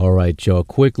right, y'all.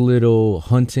 Quick little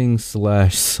hunting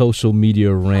slash social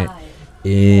media rant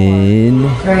in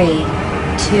 3, 2,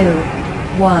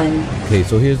 1. Okay,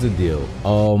 so here's the deal.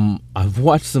 I've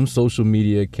watched some social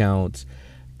media accounts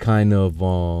kind of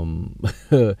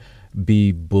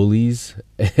be bullies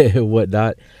and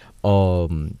whatnot.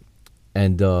 And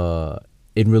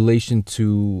in relation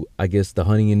to, I guess, the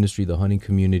hunting industry, the hunting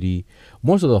community,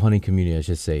 more so the hunting community, I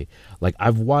should say. Like,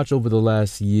 I've watched over the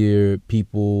last year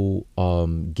people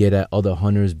get at other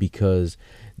hunters because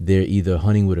they're either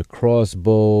hunting with a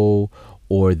crossbow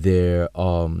or they're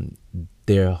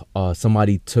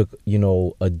somebody took,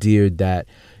 a deer that,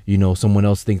 someone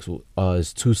else thinks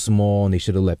is too small and they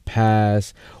should have let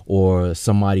pass, or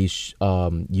somebody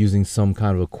using some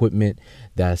kind of equipment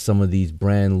that some of these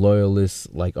brand loyalists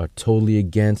like are totally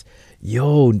against.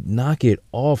 Yo, knock it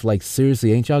off. Like,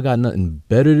 seriously, ain't y'all got nothing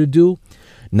better to do?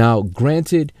 Now,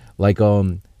 granted, like,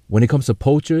 when it comes to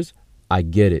poachers, I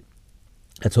get it.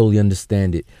 I totally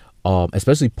understand it.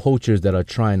 Especially poachers that are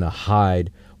trying to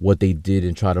hide what they did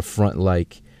and try to front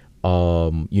like,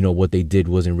 what they did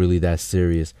wasn't really that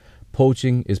serious.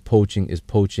 Poaching is poaching is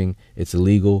poaching. It's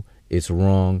illegal. It's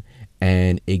wrong.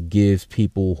 And it gives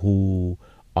people who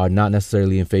are not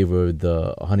necessarily in favor of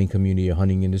the hunting community or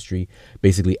hunting industry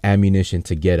basically ammunition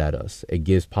to get at us. It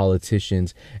gives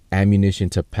politicians ammunition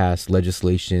to pass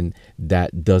legislation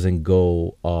that doesn't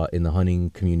go in the hunting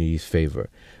community's favor.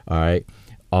 All right.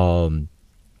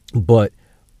 But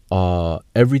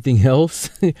everything else,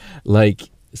 like,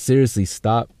 seriously,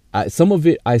 stop. Some of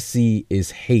it I see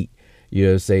is hate,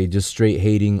 say just straight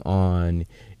hating on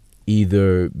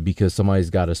either because somebody's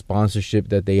got a sponsorship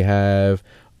that they have.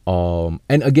 And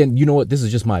again, you know what? This is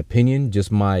just my opinion,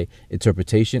 just my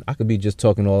interpretation. I could be just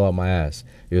talking all out my ass,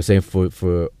 saying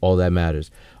for all that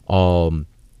matters.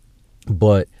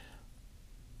 But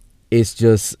it's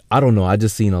just, I don't know. I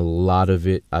just seen a lot of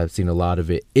it. I've seen a lot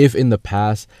of it. If in the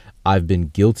past I've been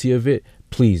guilty of it,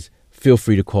 please feel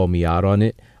free to call me out on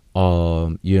it. You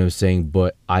know what I'm saying?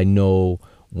 But I know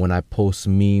when I post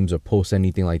memes or post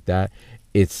anything like that,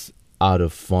 it's out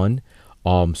of fun.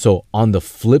 So on the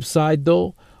flip side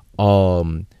though,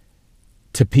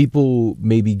 to people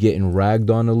maybe getting ragged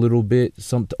on a little bit,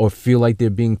 or feel like they're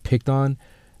being picked on,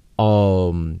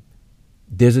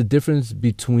 there's a difference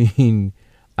between,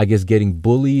 I guess, getting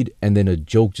bullied and then a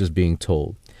joke just being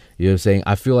told. You know what I'm saying?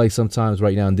 I feel like sometimes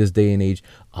right now in this day and age,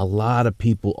 a lot of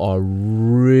people are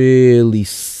really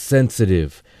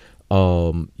sensitive. You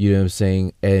know what I'm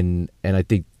saying? And I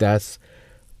think that's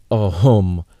a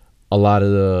lot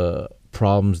of the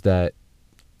problems that,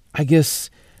 I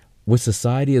guess, with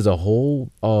society as a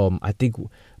whole. I think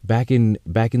back in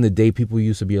the day, people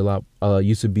used to be a lot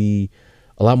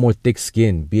more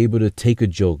thick-skinned, be able to take a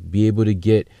joke, be able to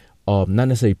get not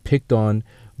necessarily picked on,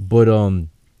 but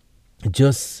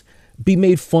just be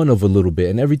made fun of a little bit,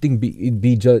 and everything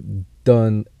be just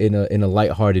done in a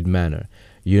lighthearted manner.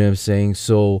 You know what I'm saying?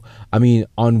 So, I mean,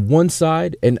 on one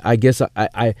side, and I guess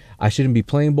I shouldn't be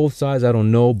playing both sides. I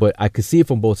don't know, but I could see it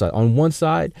from both sides. On one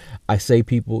side, I say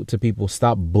to people,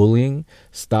 stop bullying,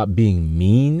 stop being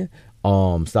mean,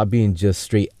 stop being just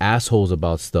straight assholes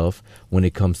about stuff when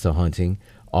it comes to hunting.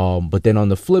 But then on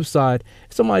the flip side,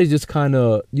 if somebody's just kind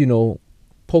of,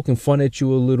 poking fun at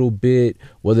you a little bit,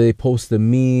 whether they post a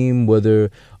meme, whether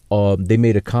they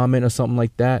made a comment or something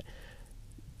like that,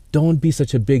 don't be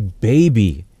such a big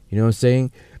baby. You know what I'm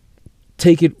saying?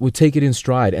 Take it in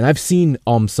stride. And I've seen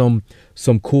some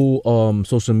cool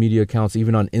social media accounts,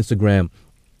 even on Instagram,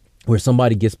 where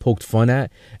somebody gets poked fun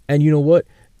at, and you know what?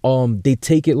 They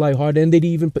take it lighthearted, and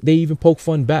they even poke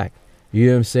fun back. You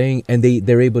know what I'm saying? And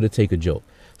they're able to take a joke.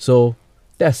 So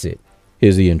that's it.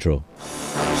 Here's the intro.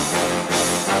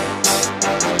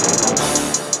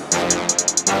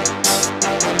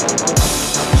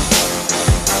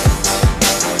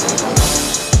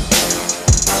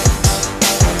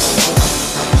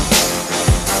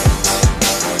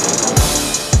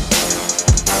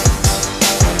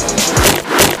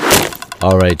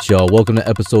 All right, y'all. Welcome to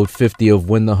episode 50 of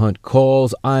When the Hunt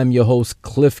Calls. I'm your host,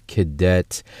 Cliff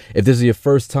Cadet. If this is your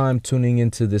first time tuning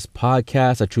into this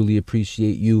podcast, I truly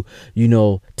appreciate you,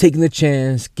 taking the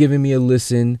chance, giving me a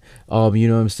listen. You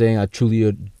know what I'm saying? I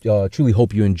truly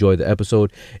hope you enjoy the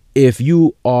episode. If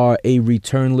you are a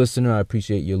return listener, I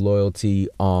appreciate your loyalty.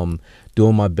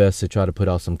 Doing my best to try to put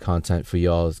out some content for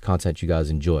y'all, content you guys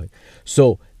enjoy.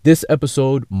 So, this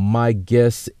episode, my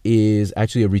guest is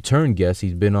actually a return guest.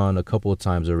 He's been on a couple of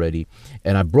times already.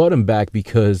 And I brought him back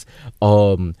because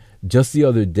just the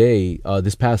other day,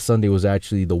 this past Sunday was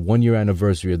actually the 1-year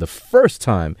anniversary of the first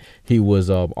time he was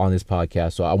on this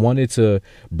podcast. So I wanted to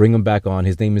bring him back on.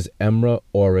 His name is Emrah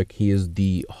Oruq. He is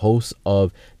the host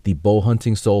of the Bow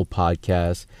Hunting Soul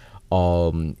podcast.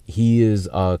 He is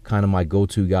kind of my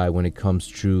go-to guy when it comes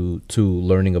to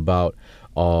learning about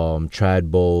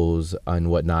trad bows and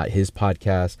whatnot. His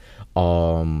podcast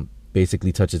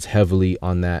basically touches heavily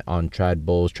on trad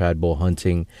bows, trad bow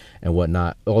hunting and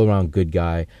whatnot. All around good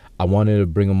guy. I wanted to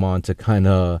bring him on to kind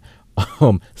of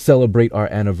celebrate our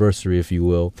anniversary, if you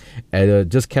will, and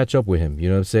just catch up with him. You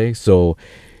know what I'm saying? So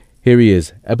here he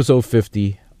is, episode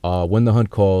 50, When the Hunt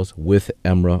Calls, with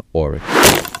Emrah Oric.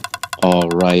 All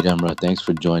right, Emrah, thanks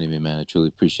for joining me, man. I truly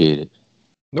appreciate it.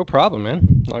 No problem,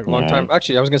 man. Like long time.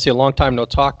 Actually, I was gonna say a long time no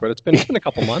talk, but it's been a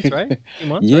couple months, right? A few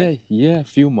months, yeah,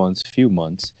 few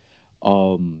months.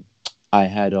 I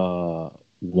had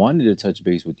wanted to touch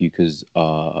base with you because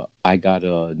I got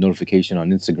a notification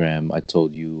on Instagram. I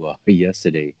told you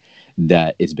yesterday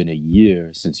that it's been a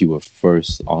year since you were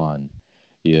first on.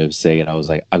 You know what I'm saying? I was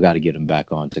like, I got to get him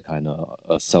back on to kind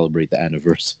of celebrate the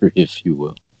anniversary, if you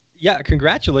will. Yeah,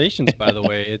 congratulations, by the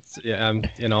way. It's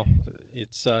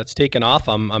it's taken off.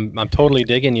 I'm totally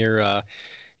digging your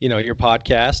your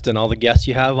podcast and all the guests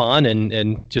you have on,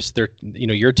 and just their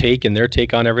your take and their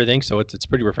take on everything. So it's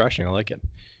pretty refreshing. I like it.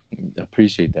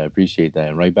 Appreciate that.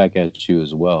 And right back at you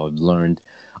as well. I've learned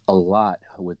a lot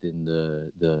within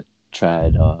the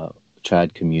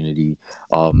trad community.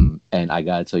 And I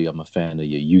gotta tell you, I'm a fan of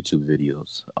your YouTube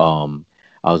videos.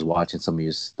 I was watching some of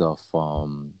your stuff I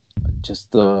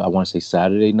want to say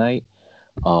Saturday night.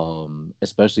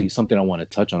 Especially something I want to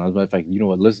touch on. As a matter of fact, you know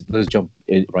what? Let's jump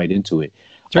right into it.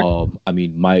 Sure. I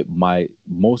mean,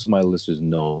 most of my listeners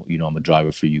know, I'm a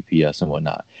driver for UPS and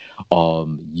whatnot.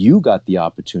 You got the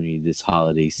opportunity this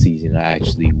holiday season to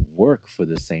actually work for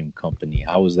the same company.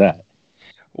 How was that?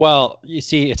 Well, you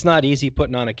see, it's not easy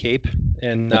putting on a cape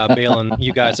and bailing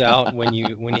you guys out when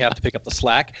you have to pick up the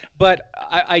slack. But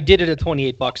I did it at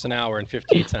 $28 an hour and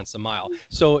 58 cents a mile.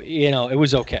 So, it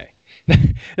was okay.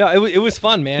 No, it was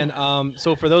fun, man.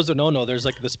 So for those that don't know, there's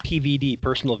like this PVD,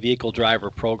 personal vehicle driver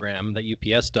program that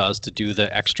UPS does to do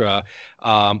the extra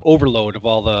overload of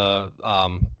all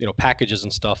the packages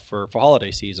and stuff for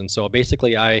holiday season. So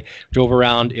basically, I drove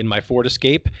around in my Ford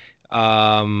Escape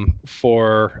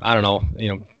for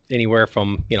anywhere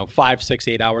from 5, 6,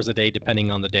 8 hours a day,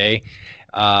 depending on the day,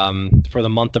 for the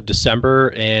month of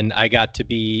December, and I got to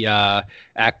be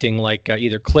acting like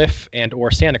either Cliff and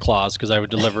or Santa Claus, because I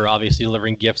would obviously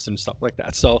delivering gifts and stuff like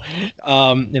that. So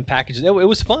in packages, it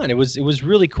was fun. It was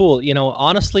really cool.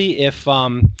 Honestly, if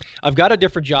I've got a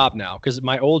different job now, because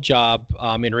my old job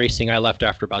in racing I left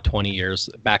after about 20 years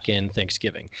back in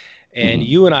Thanksgiving. And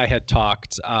you and I had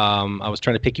talked. I was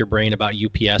trying to pick your brain about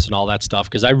UPS and all that stuff,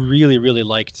 because I really, really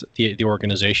liked the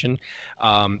organization.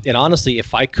 And honestly,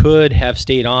 if I could have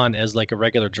stayed on as like a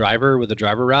regular driver with a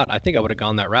driver route, I think I would have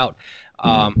gone that route.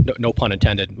 No pun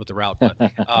intended with the route, but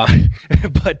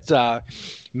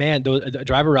man, those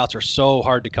driver routes are so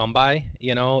hard to come by,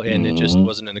 and it just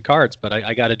wasn't in the cards. But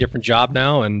I got a different job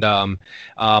now, and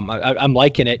I'm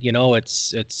liking it.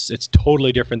 It's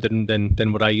totally different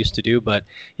than what I used to do. But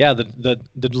yeah, the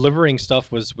delivering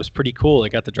stuff was pretty cool. I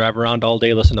got to drive around all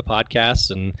day, listen to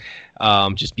podcasts, and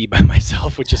just be by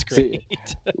myself, which is great.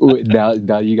 See,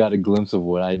 now you got a glimpse of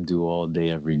what I do all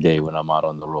day, every day when I'm out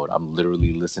on the road. I'm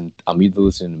literally I'm either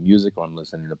listening to music or I'm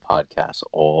listening to podcasts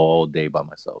all day by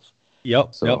myself.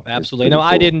 Yep, absolutely. No, cool.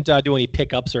 I didn't do any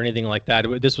pickups or anything like that.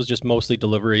 This was just mostly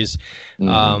deliveries.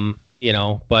 But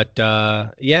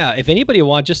if anybody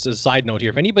wants, just a side note here,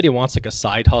 if anybody wants like a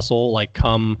side hustle, like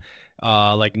come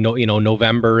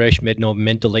November-ish, mid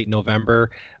to late November,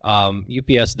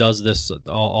 UPS does this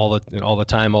all the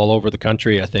time all over the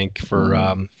country, I think,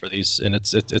 for these, and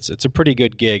it's a pretty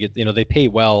good gig. They pay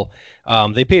well.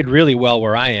 They paid really well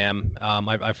where I am.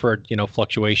 I've heard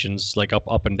fluctuations like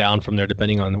up and down from there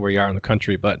depending on where you are in the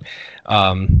country, but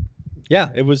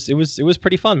yeah, it was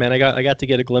pretty fun, man. I got to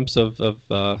get a glimpse of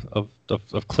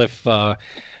Cliff,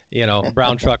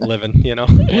 brown truck living.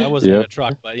 I wasn't in a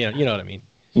truck, but you know what I mean.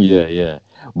 Yeah.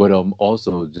 But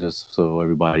also, just so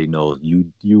everybody knows,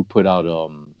 you put out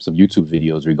some YouTube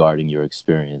videos regarding your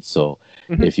experience. So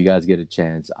if you guys get a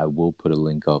chance, I will put a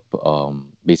link up,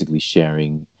 basically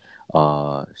sharing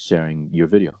your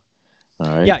video.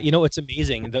 All right. Yeah, it's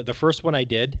amazing. The first one I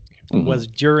did was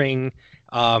during.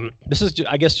 This is,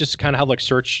 I guess, just kind of how like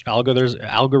search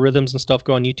algorithms and stuff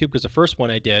go on YouTube. Because the first one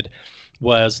I did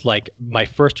was like my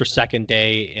first or second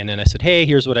day, and then I said, "Hey,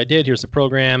 here's what I did. Here's the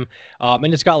program,"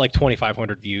 and it's got like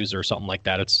 2,500 views or something like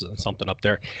that. It's something up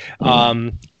there.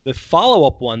 The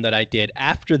follow-up one that I did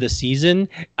after the season,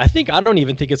 I don't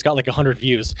even think it's got like 100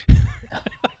 views.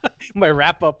 my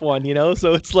wrap up one, you know.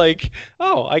 So it's like,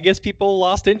 oh, I guess people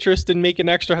lost interest in making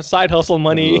extra side hustle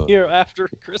money here after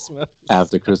Christmas.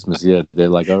 After Christmas, yeah, they're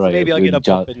like, all right, Maybe I'll get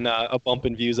a bump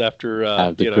in views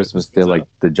after Christmas. They're like,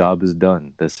 the job is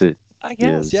done. That's it. I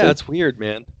guess, yeah, it's weird,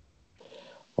 man.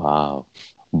 Wow.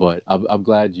 But I'm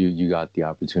glad you got the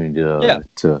opportunity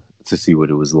to see what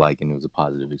it was like, and it was a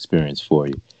positive experience for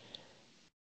you.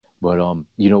 But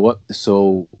you know what?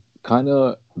 So kind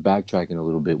of backtracking a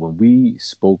little bit, when we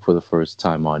spoke for the first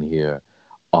time on here,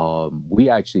 we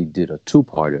actually did a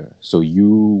two-parter. So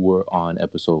you were on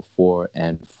episode 4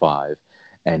 and 5,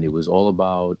 and it was all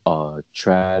about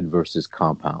trad versus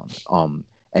compound.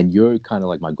 And you're kind of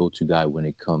like my go-to guy when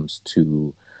it comes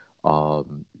to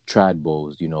trad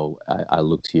bows. You know, I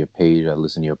look to your page, I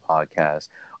listen to your podcast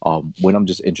when I'm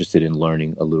just interested in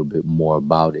learning a little bit more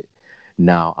about it.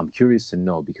 Now, I'm curious to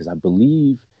know, because I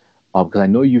believe, because I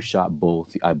know you shot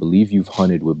both, I believe you've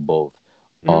hunted with both.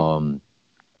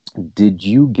 Did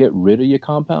you get rid of your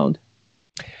compound?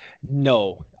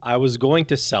 No, I was going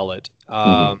to sell it.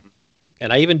 And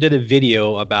I even did a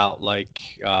video about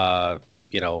like,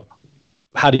 you know,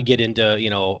 how to get into, you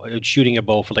know, shooting a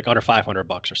bow for like under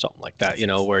 $500 or something like that, you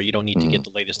know, where you don't need to get the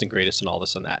latest and greatest and all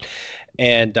this and that.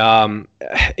 And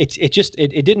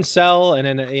it didn't sell. And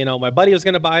then, you know, my buddy was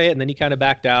going to buy it, and then he kind of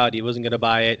backed out. He wasn't going to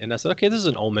buy it. And I said, okay, this is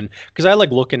an omen, because I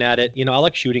like looking at it. You know, I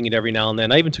like shooting it every now and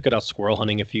then. I even took it out squirrel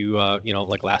hunting a few, you know,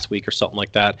 like last week or something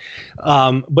like that.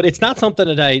 But it's not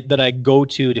something that I go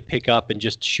to pick up and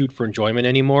just shoot for enjoyment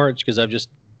anymore. It's because I've just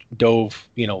dove,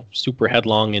 you know, super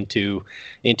headlong into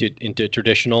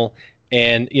traditional.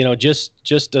 And, you know, just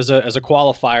as a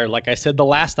qualifier, like I said the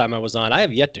last time I was on, I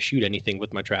have yet to shoot anything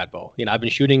with my trad bow. You know, I've been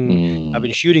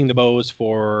shooting the bows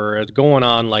for going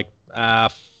on like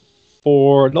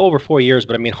for over 4 years,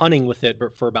 but I mean hunting with it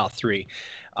for about 3.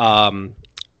 And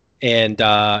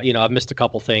you know, I've missed a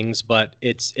couple things, but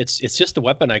it's just the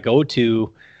weapon I go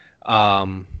to,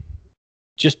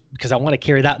 just because I want to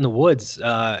carry that in the woods,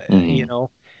 you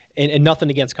know. And nothing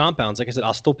against compounds. Like I said,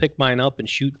 I'll still pick mine up and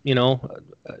shoot, you know,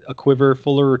 a quiver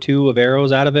fuller or 2 of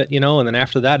arrows out of it, you know. And then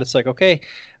after that, it's like, okay,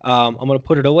 I'm going to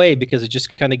put it away, because it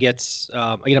just kind of gets, you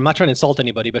know, I'm not trying to insult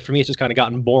anybody, but for me, it's just kind of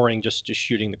gotten boring just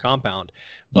shooting the compound.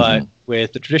 But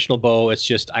with the traditional bow, it's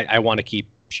just, I want to keep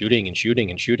shooting and shooting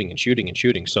and shooting and shooting and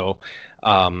shooting. So,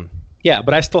 yeah,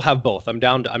 but I still have both. I'm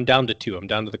down to 2. I'm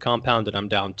down to the compound, and I'm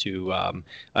down to I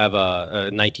have a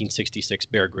 1966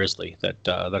 Bear Grizzly that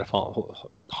I've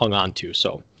hung on to.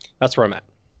 So that's where I'm at.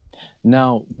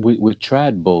 Now, with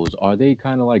trad bows, are they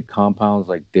kind of like compounds?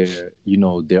 Like they're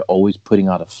always putting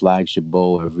out a flagship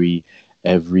bow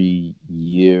every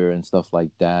year and stuff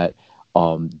like that.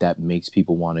 That makes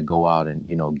people want to go out and,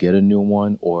 you know, get a new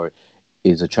one? Or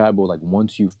is a trad bow like,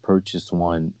 once you've purchased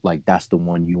one, like that's the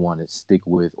one you want to stick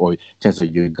with, or chances are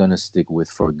you're gonna stick with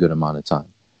for a good amount of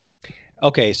time?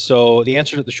 Okay, so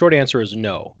the short answer is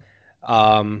no.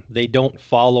 They don't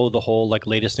follow the whole like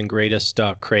latest and greatest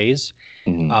craze.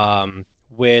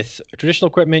 With traditional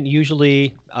equipment,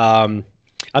 usually,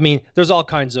 I mean, there's all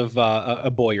kinds of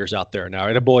bowyers out there now.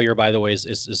 And a bowyer, by the way,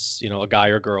 is you know, a guy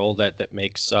or girl that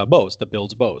makes bows, that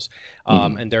builds bows.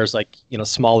 And there's like, you know,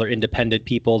 smaller independent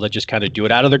people that just kind of do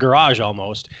it out of the garage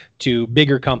almost, to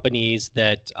bigger companies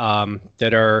that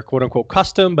are quote unquote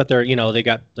custom, but they're, you know, they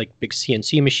got like big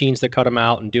CNC machines that cut them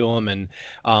out and do them, and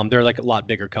they're like a lot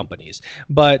bigger companies.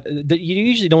 But you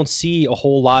usually don't see a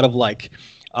whole lot of like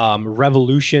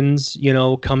revolutions, you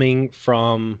know, coming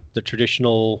from the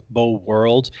traditional bow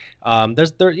world.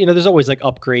 There's always like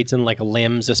upgrades and like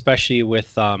limbs, especially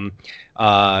with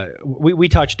we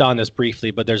touched on this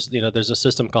briefly, but there's a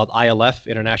system called ILF,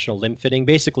 International Limb Fitting.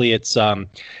 Basically, it's more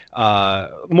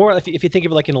if you think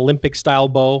of it like an Olympic style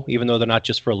bow, even though they're not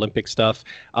just for Olympic stuff.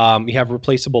 You have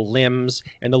replaceable limbs,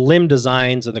 and the limb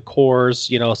designs and the cores,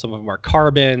 you know, some of them are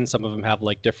carbon, some of them have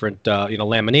like different you know,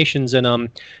 laminations in them.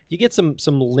 You get some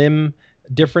limb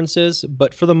differences,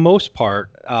 but for the most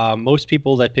part, most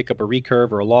people that pick up a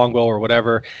recurve or a longbow or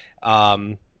whatever,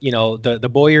 you know, the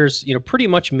bowyers, you know, pretty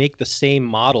much make the same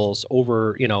models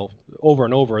over and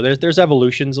over. There's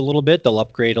evolutions a little bit. They'll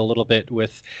upgrade a little bit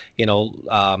with, you know,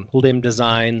 limb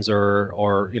designs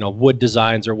or you know, wood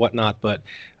designs or whatnot. But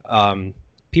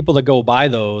people that go buy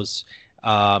those,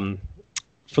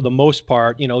 for the most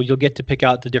part, you know, you'll get to pick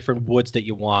out the different woods that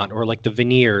you want, or like the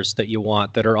veneers that you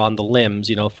want that are on the limbs,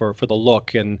 you know, for the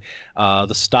look and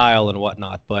the style and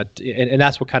whatnot. But and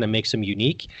that's what kind of makes them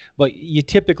unique. But you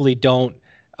typically don't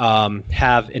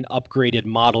have an upgraded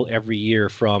model every year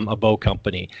from a bow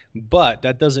company. But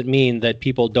that doesn't mean that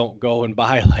people don't go and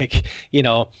buy like, you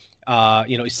know,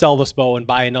 sell this bow and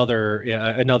buy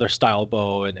another style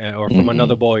bow, or from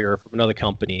another bow or from another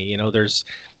company. There's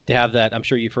to have that. I'm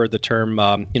sure you've heard the term,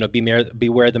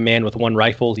 beware the man with one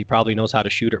rifle. He probably knows how to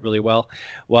shoot it really well.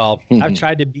 Well, I've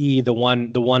tried to be the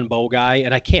one bow guy,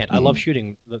 and I can't. I love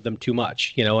shooting them too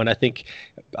much, and I think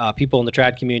people in the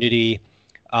trad community,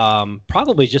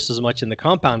 probably just as much in the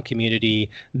compound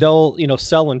community, they'll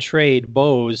sell and trade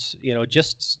bows,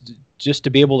 just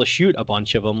to be able to shoot a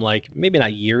bunch of them, like maybe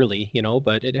not yearly,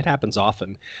 but it happens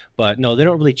often. But no, they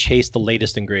don't really chase the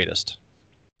latest and greatest.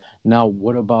 Now,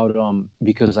 what about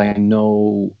because I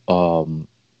know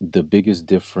the biggest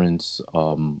difference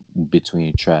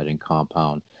between trad and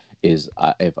compound is,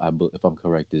 if I'm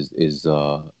correct, is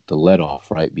the let off,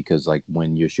 right? Because like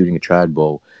when you're shooting a trad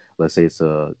bow, let's say it's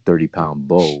a 30-pound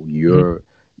bow,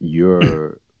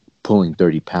 you're pulling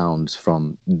 30 pounds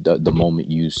from the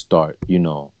moment you start,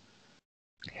 pulling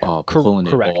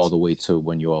it all the way to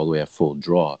when you're all the way at full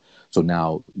draw. So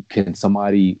now, when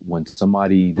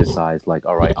somebody decides like,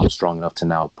 all right, I'm strong enough to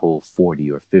now pull 40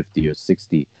 or 50 or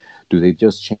 60, do they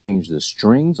just change the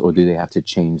strings, or do they have to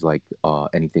change like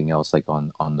anything else, like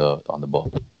on the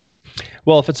bow?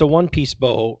 Well, if it's a one-piece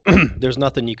bow, there's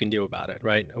nothing you can do about it,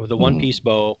 right? With a one-piece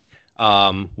bow,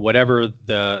 whatever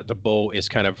the bow is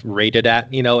kind of rated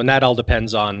at, and that all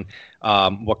depends on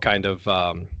what kind of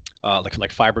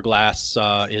like fiberglass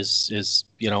is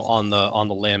on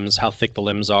the limbs, how thick the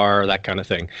limbs are, that kind of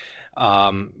thing.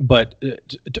 But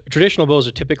traditional bows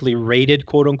are typically rated,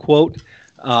 quote unquote.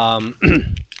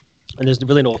 And there's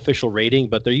really no official rating,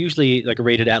 but they're usually like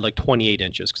rated at like 28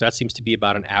 inches, because that seems to be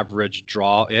about an average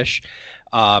draw-ish.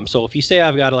 So if you say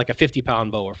I've got like a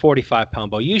 50-pound bow or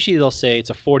 45-pound bow, usually they'll say it's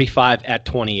a 45 at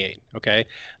 28, okay?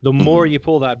 The more you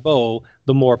pull that bow,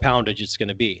 the more poundage it's going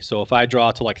to be. So if I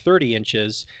draw to like 30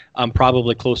 inches, I'm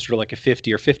probably closer to like a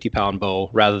 50 or 50-pound bow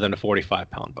rather than a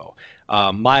 45-pound bow.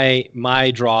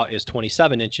 My draw is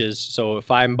 27 inches, so if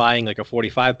I'm buying like a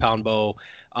 45-pound bow,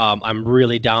 I'm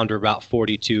really down to about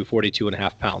 42 and a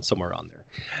half pounds, somewhere around there.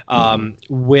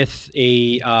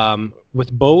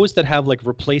 With bows that have like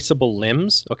replaceable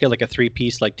limbs, okay, like a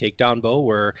 3-piece like takedown bow,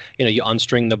 where you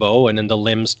unstring the bow and then the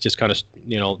limbs just kind of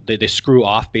they screw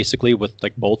off basically with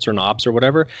like bolts or knobs or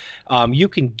whatever. You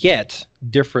can get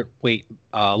different weight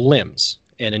limbs,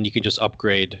 and then you can just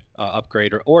upgrade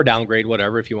or downgrade,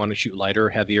 whatever, if you want to shoot lighter,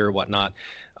 heavier, or whatnot.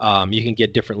 You can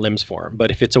get different limbs for them.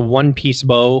 But if it's a one-piece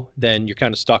bow, then you're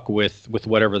kind of stuck with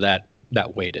whatever that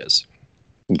weight is.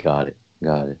 Got it.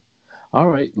 All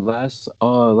right, last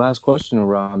question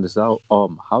around this out.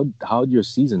 How'd your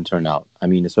season turn out? I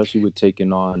mean, especially with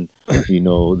taking on,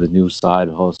 the new side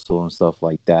hustle and stuff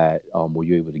like that. Were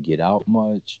you able to get out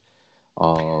much?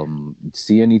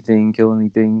 See anything? Kill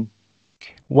anything?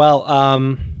 Well,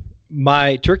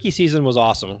 my turkey season was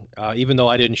awesome. Even though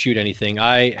I didn't shoot anything,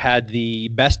 I had the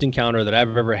best encounter that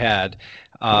I've ever had.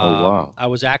 Wow! I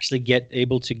was actually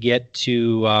able to get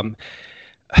to.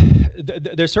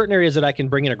 There's certain areas that I can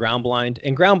bring in a ground blind,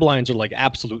 and ground blinds are like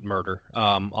absolute murder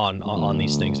on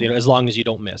these things. As long as you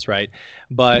don't miss, right?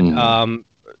 But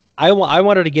I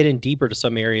wanted to get in deeper to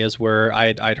some areas where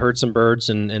I'd heard some birds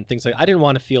and things like. I didn't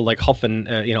want to feel like huffing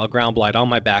a ground blind on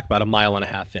my back about 1.5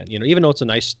 miles in. Even though it's a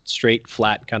nice straight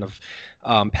flat kind of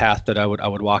path that I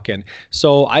would walk in.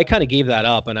 So I kind of gave that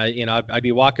up, and I'd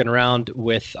be walking around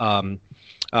with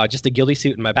just a ghillie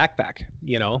suit in my backpack,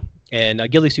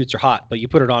 and ghillie suits are hot, but you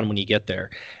put it on when you get there.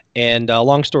 And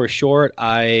long story short,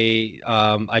 I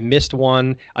missed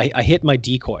one. I hit my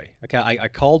decoy. Okay, I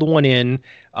called one in,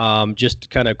 just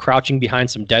kind of crouching behind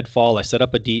some deadfall. I set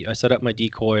up my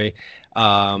decoy,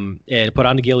 and put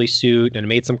on the ghillie suit and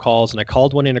made some calls. And I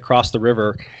called one in across the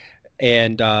river,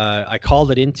 and I called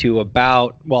it into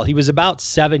he was about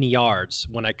 70 yards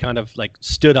when I kind of like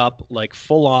stood up, like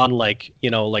full on, like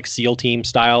SEAL team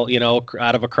style,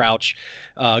 out of a crouch,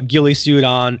 ghillie suit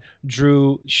on,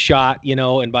 drew, shot,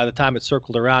 and by the time it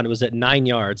circled around, it was at 9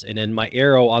 yards. And then my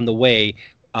arrow on the way,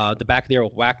 the back of the arrow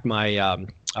whacked my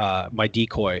my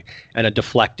decoy, and it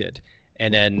deflected.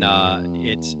 And then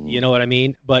it's, what I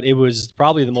mean? But it was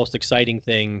probably the most exciting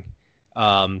thing,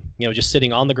 just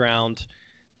sitting on the ground,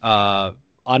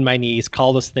 on my knees,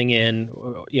 call this thing in,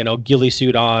 ghillie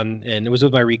suit on, and it was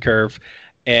with my recurve.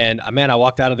 And man, I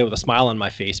walked out of there with a smile on my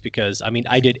face, because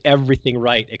I did everything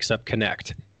right except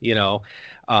connect,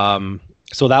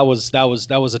 so that was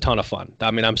a ton of fun.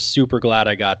 I'm super glad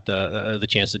I got the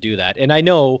chance to do that. And I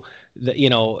know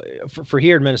that, for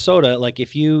here in Minnesota, like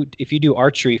if you do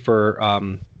archery for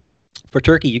For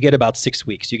turkey, you get about 6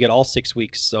 weeks. You get all 6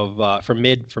 weeks of from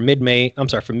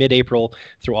mid-April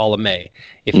through all of May.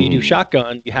 If you do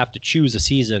shotgun, you have to choose a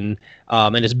season,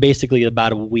 and it's basically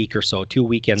about a week or so, 2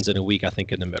 weekends in a week, I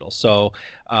think, in the middle. So,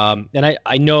 and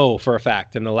I know for a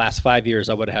fact in the last 5 years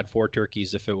I would have had 4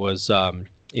 turkeys if it was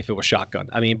shotgun.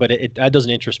 I mean, but that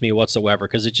doesn't interest me whatsoever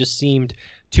because it just seemed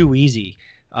too easy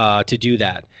to do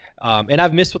that. And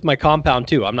I've missed with my compound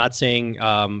too. I'm not saying,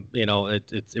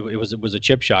 it was a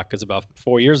chip shot because about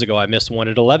 4 years ago I missed one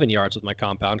at 11 yards with my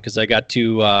compound because I got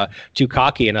too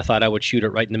cocky and I thought I would shoot it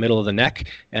right in the middle of the neck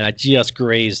and I just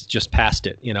grazed just past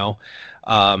it,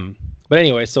 But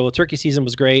anyway, so turkey season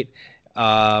was great.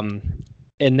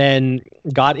 And then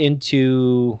got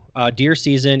into deer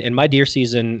season, and my deer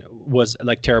season was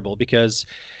like terrible because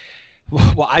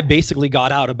I basically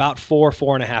got out about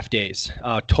 4.5 days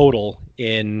total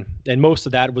and most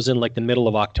of that was in like the middle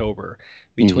of October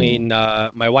between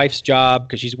my wife's job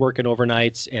because she's working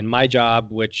overnights and my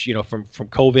job, which, from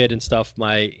COVID and stuff,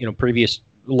 my, previous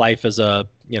life as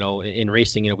in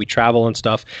racing, we travel and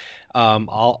stuff.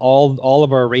 All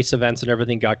of our race events and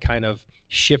everything got kind of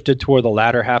shifted toward the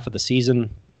latter half of the season.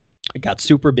 It got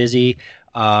super busy.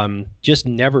 Just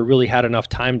never really had enough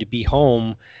time to be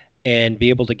home and be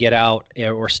able to get out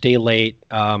or stay late.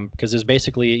 Because it's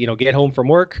basically, get home from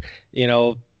work,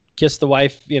 kiss the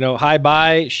wife, hi,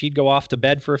 bye. She'd go off to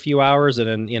bed for a few hours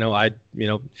and then, I'd,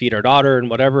 feed our daughter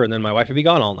and whatever. And then my wife would be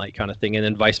gone all night kind of thing. And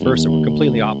then vice versa. We're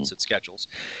completely opposite schedules.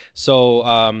 So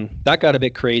that got a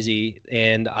bit crazy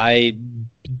and I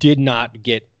did not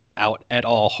get out at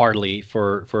all hardly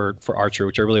for archery,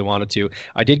 which I really wanted to.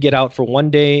 I did get out for one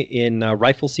day in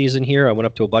rifle season here. I went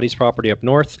up to a buddy's property up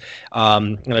north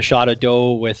and I shot a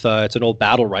doe with it's an old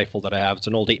battle rifle that I have. It's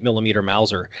an old 8mm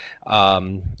Mauser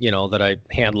that I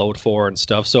hand load for and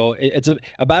stuff. So it's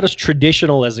about as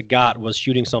traditional as it got was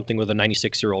shooting something with a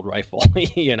 96-year-old rifle,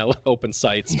 open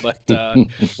sights. But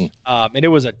and it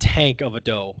was a tank of a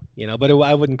doe, but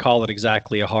I wouldn't call it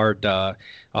exactly a hard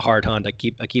hunt. I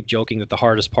keep joking that the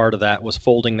hardest part of that was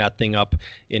folding that thing up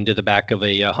into the back of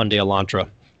a Hyundai Elantra,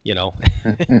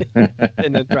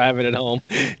 and then driving it home.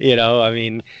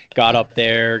 Got up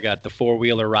there, got the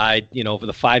 4-wheeler ride, for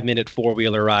the 5-minute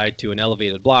 4-wheeler ride to an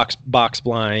elevated box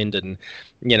blind and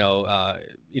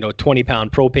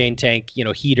 20-pound propane tank,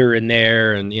 heater in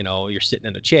there, and you're sitting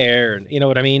in a chair, and you know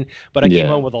what I mean. But I came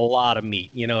home with a lot of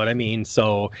meat, you know what I mean.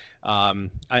 So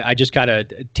I just kind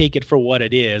of take it for what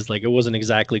it is. Like it wasn't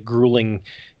exactly grueling,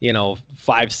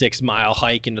 5-6 mile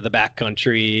hike into the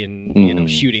backcountry and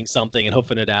shooting something and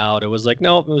hoofing it out. It was like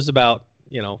it was about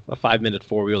a 5-minute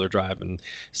 4-wheeler drive and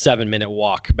 7-minute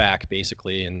walk back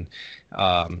basically, and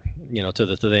to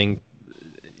the thing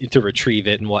to retrieve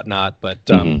it and whatnot. But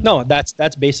no,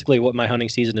 that's basically what my hunting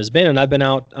season has been. And I've been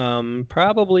out I've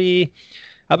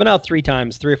been out 3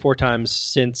 or 4 times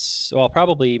since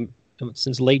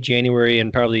late January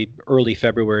and probably early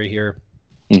February here,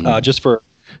 just for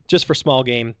small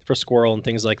game, for squirrel and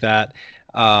things like that.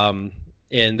 And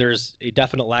there's a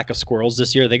definite lack of squirrels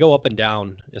this year. They go up and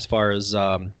down as far as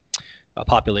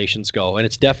populations go, and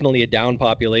it's definitely a down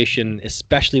population,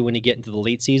 especially when you get into the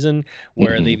late season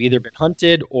where they've either been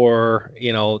hunted or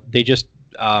they just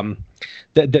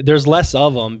there's less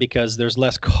of them because there's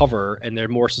less cover and they're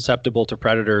more susceptible to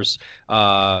predators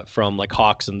from like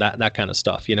hawks and that kind of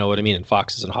stuff, you know what I mean, and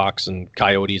foxes and hawks and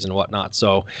coyotes and whatnot.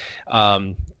 So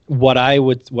what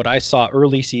I saw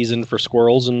early season for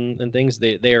squirrels and things,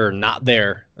 they are not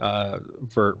there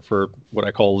for what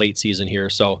I call late season here.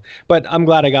 So, but I'm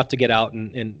glad I got to get out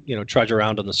and trudge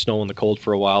around in the snow and the cold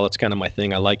for a while. That's kind of my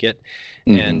thing. I like it,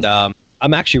 and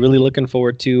I'm actually really looking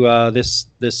forward to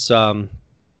this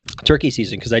turkey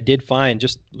season because I did find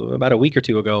just about a week or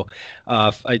two ago,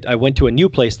 I went to a new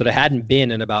place that I hadn't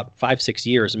been in about 5-6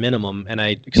 years minimum, and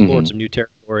I explored some new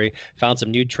territory, found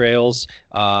some new trails,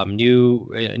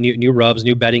 new rubs,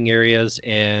 new bedding areas,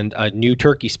 and a new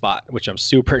turkey spot, which I'm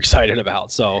super excited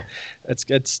about. So that's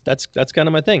kind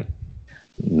of my thing.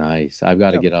 Nice. I've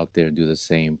got to get out there and do the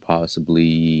same.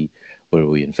 Possibly, what are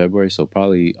we in February? So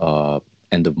probably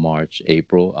end of March,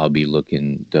 April. I'll be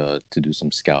looking to do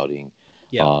some scouting.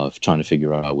 Trying to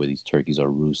figure out where these turkeys are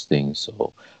roosting.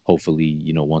 So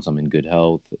hopefully, once I'm in good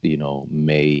health,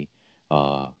 May,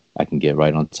 I can get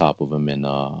right on top of them and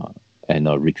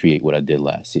recreate what I did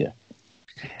last year.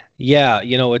 Yeah,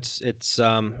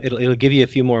 it'll give you a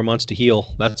few more months to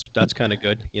heal. That's kind of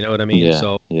good. You know what I mean? Yeah,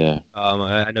 so yeah.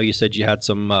 I know you said you had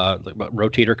some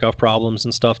rotator cuff problems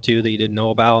and stuff too that you didn't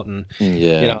know about, and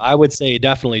I would say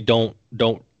definitely don't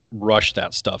rush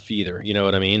that stuff either. You know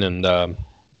what I mean? And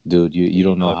dude, you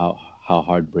don't know how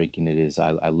heartbreaking it is.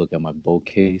 I look at my bow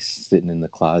case sitting in the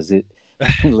closet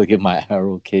look at my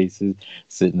arrow cases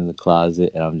sitting in the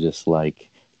closet, and I'm just like,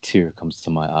 tear comes to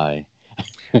my eye.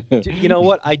 You know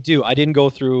what? I do. I didn't go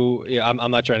through. Yeah,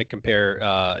 I'm not trying to compare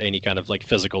any kind of like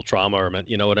physical trauma or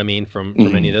you know what I mean from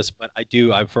any of this, but I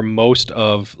do. I for most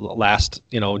of last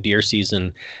deer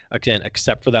season, again,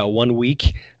 except for that 1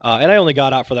 week, and I only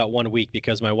got out for that 1 week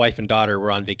because my wife and daughter were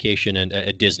on vacation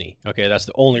at Disney. Okay, that's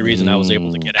the only reason I was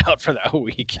able to get out for that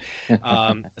week.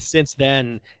 Since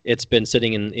then, it's been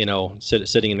sitting in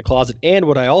sitting in the closet. And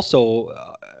what I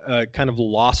also kind of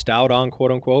lost out on,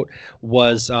 quote unquote,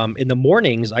 was in the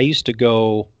mornings I used to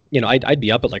go, I'd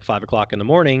be up at like 5 o'clock in the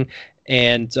morning,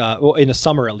 and well, in the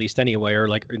summer at least anyway, or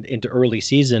like into early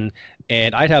season,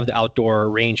 and I'd have the outdoor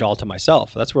range all to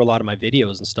myself. That's where a lot of my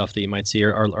videos and stuff that you might see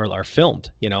are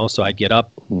filmed. So I'd get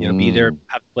up, be there,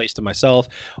 have a place to myself.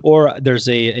 Or there's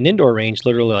an indoor range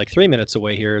literally like 3 minutes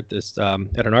away here at this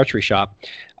at an archery shop.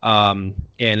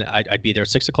 And I'd be there at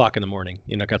 6 o'clock in the morning,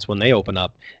 that's when they open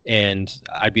up, and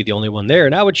I'd be the only one there,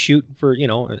 and I would shoot for,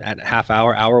 at half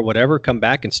hour, whatever, come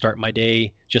back and start my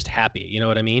day just happy. You know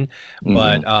what I mean?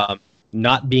 But,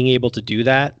 not being able to do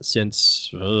that since,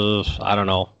 I don't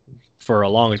know, for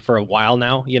a while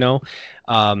now,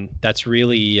 that's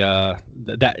really,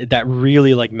 that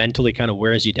really like mentally kind of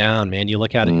wears you down, man. You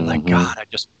look at it, you're like, God, I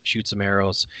just shoot some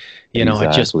arrows, I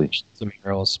just shoot some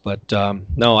arrows. But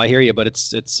no, I hear you. But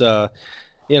it's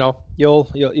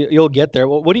you'll get there.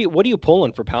 Well, what are you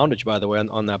pulling for poundage, by the way,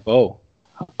 on that bow?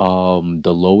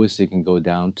 The lowest it can go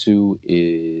down to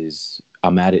is,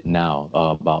 I'm at it now,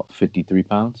 about 53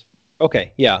 pounds.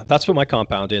 Okay, yeah, that's what my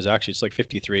compound is. Actually, it's like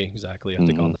 53 exactly, I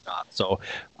think, on the dot. So,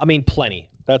 I mean, plenty.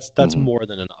 That's more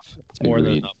than enough. It's more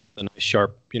than enough. A nice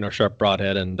sharp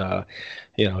broadhead and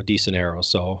decent arrow.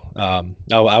 So,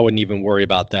 no, I wouldn't even worry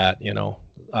about that.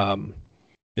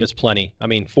 It's plenty. I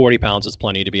mean, 40 pounds is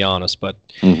plenty, to be honest. But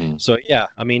so yeah,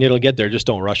 I mean, it'll get there. Just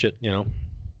don't rush it.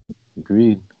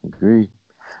 Agreed.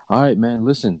 All right, man.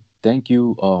 Listen. Thank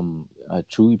you. I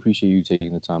truly appreciate you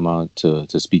taking the time out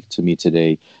to speak to me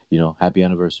today. Happy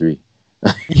anniversary.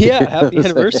 Yeah, happy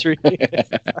anniversary.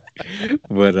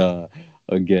 But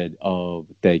again,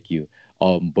 thank you.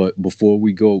 But before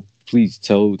we go, please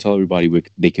tell everybody where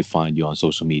they can find you on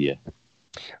social media.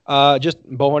 Just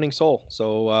Bowhunting Soul.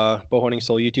 So Bowhunting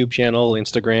Soul YouTube channel,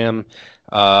 Instagram.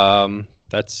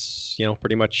 That's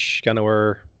pretty much kind of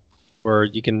where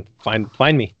you can find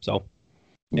me. So.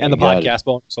 And the podcast,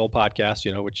 Bowhunting Soul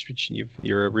podcast, which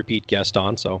you're a repeat guest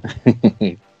on. So,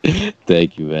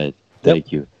 thank you, Ed.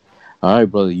 Thank you. All right,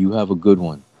 brother. You have a good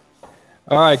one.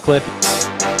 All right, Cliff.